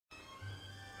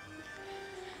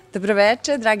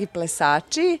Dobroveče, dragi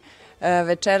plesači.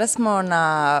 Večeras smo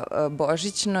na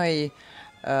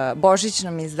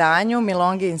božićnom izdanju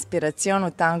Milonga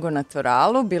Inspiracionu Tango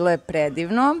Naturalu. Bilo je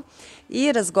predivno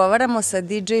i razgovaramo sa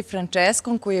DJ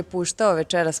Franceskom koji je puštao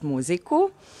večeras muziku.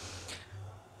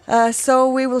 So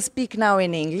we will speak now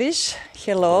in English.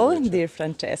 Hello, dear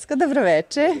Francesco.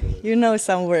 Dobroveče. You know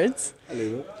some words? A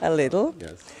little. A little.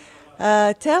 Yes.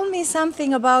 Tell me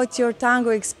something about your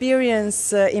tango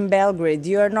experience in Belgrade.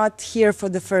 You are not here for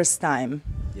the first time.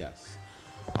 Yes.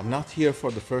 I'm not here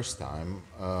for the first time.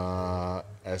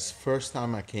 As first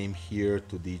time I came here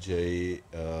to DJ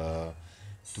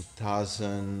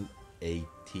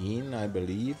 2018, I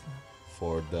believe,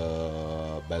 for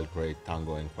the Belgrade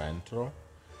Tango Encuentro.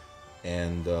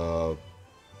 And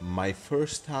my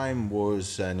first time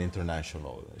was an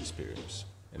international experience,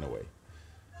 in a way.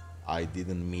 I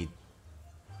didn't meet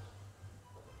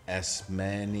as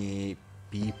many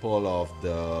people of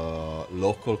the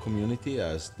local community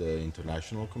as the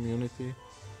international community,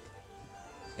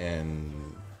 and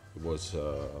it was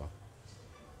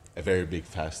a very big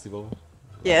festival.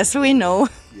 Yes, we know.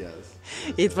 Yes.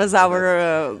 It was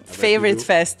our favorite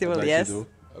festival, yes.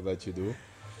 I bet you do.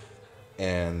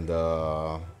 And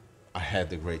I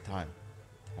had a great time.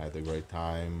 I had a great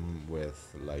time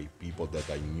with like people that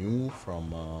I knew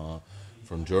from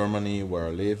Germany, where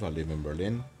I live. I live in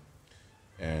Berlin,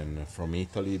 and from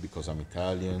Italy because I'm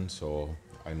Italian. So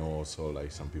I know also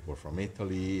like some people from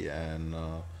Italy and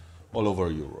all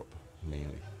over Europe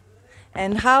mainly.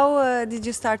 And how did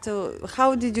you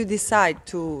how did you decide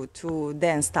to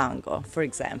dance tango, for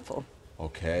example?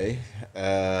 Okay.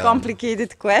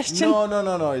 Complicated question?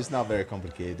 No, it's not very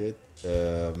complicated.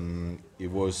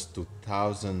 It was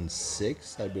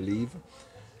 2006, I believe.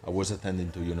 I was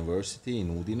attending to university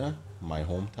in Udine, my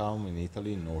hometown in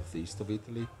Italy, northeast of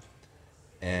Italy.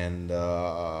 And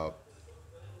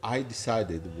I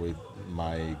decided with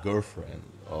my girlfriend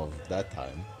of that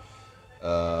time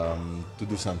to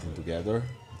do something together.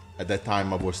 At that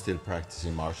time I was still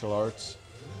practicing martial arts.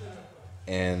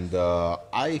 And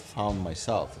I found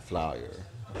myself a flyer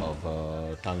of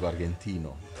Tango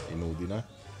Argentino in Udine.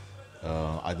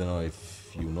 I don't know if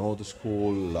you know the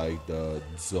school, like the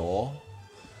Zoo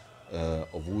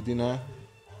of Udine.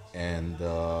 And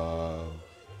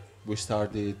we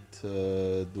started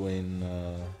doing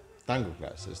tango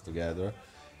classes together.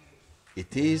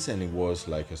 It is and it was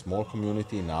like a small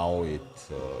community. Now it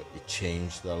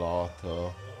changed a lot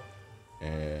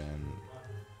and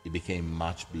it became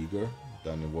much bigger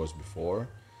than it was before.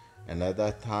 And at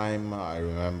that time I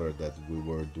remember that we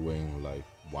were doing like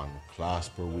one class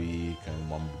per week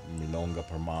and one milonga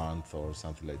per month or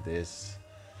something like this.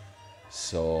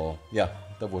 So yeah,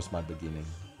 that was my beginning.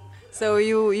 So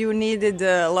you needed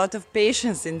a lot of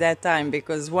patience in that time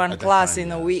because one class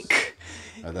in a week,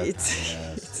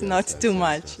 it's not too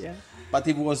much. Yeah. But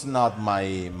it was not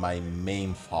my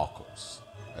main focus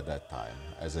at that time.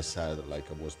 As I said, like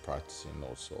I was practicing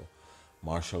also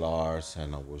martial arts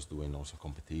and I was doing also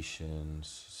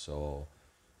competitions. So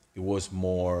it was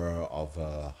more of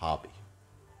a hobby.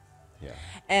 Yeah.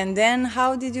 And then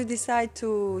how did you decide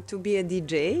to be a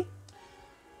DJ?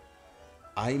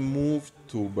 I moved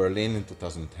to Berlin in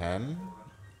 2010,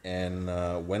 and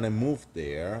when I moved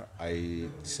there, I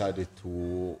decided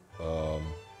to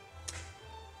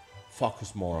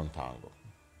focus more on tango.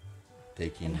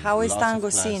 And how is tango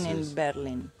scene in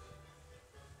Berlin?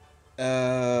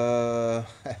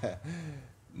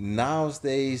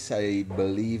 Nowadays, I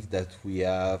believe that we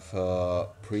have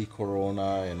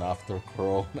pre-corona and after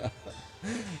corona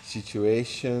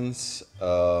situations.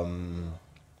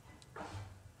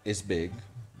 It's big.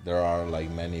 There are like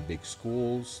many big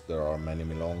schools. There are many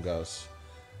milongas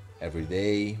every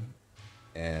day.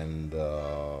 And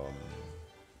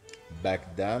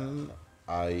back then,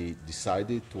 I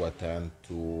decided to attend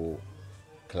to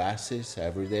classes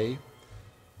every day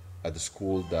at the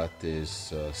school that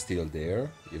is still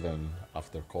there, even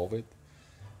after COVID.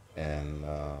 And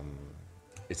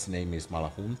its name is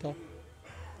Malajunta.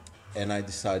 And I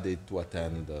decided to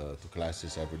attend to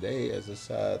classes every day, as I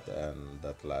said, and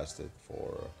that lasted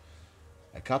for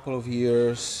a couple of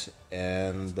years.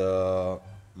 And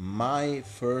my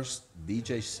first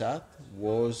DJ set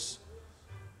was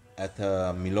at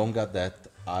a milonga that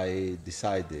I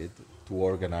decided to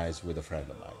organize with a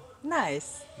friend of mine.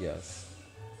 Nice. Yes.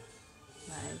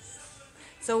 Nice.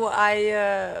 So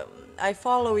I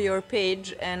follow your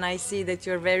page and I see that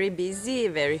you're very busy,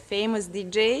 very famous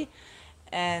DJ,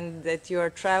 and that you are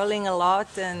traveling a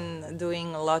lot and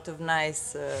doing a lot of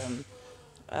nice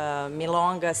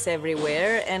milongas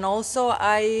everywhere. And also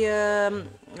I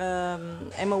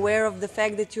am aware of the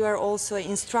fact that you are also an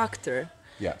instructor.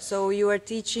 Yes. So you are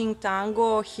teaching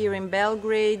tango here in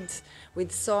Belgrade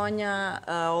with Sonja,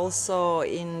 also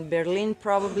in Berlin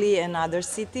probably and other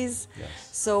cities. Yes.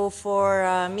 So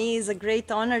for me it's a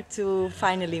great honor to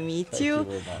finally meet Thank you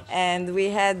very much. And we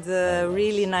had a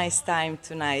really nice time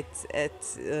tonight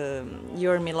at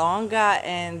your Milonga,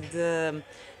 and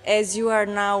as you are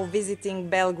now visiting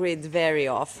Belgrade very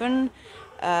often,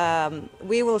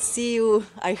 we will see you,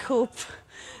 I hope,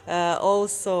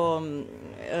 also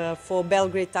for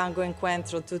Belgrade Tango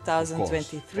Encuentro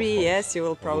 2023. Yes, you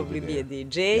will probably be a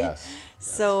DJ. Yes.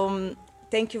 So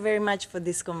thank you very much for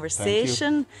this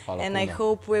conversation, and I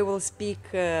hope we will speak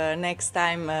next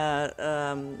time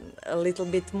a little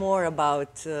bit more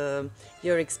about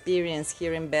your experience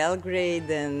here in Belgrade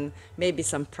and maybe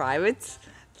some private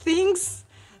things.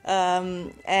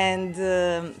 And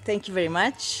thank you very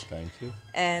much. Thank you.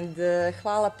 And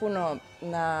hvala puno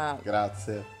na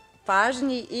Grazie.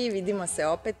 pažnji i vidimo se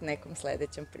opet nekom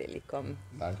sledećom prilikom.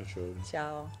 Dankeschön.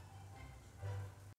 Ćao.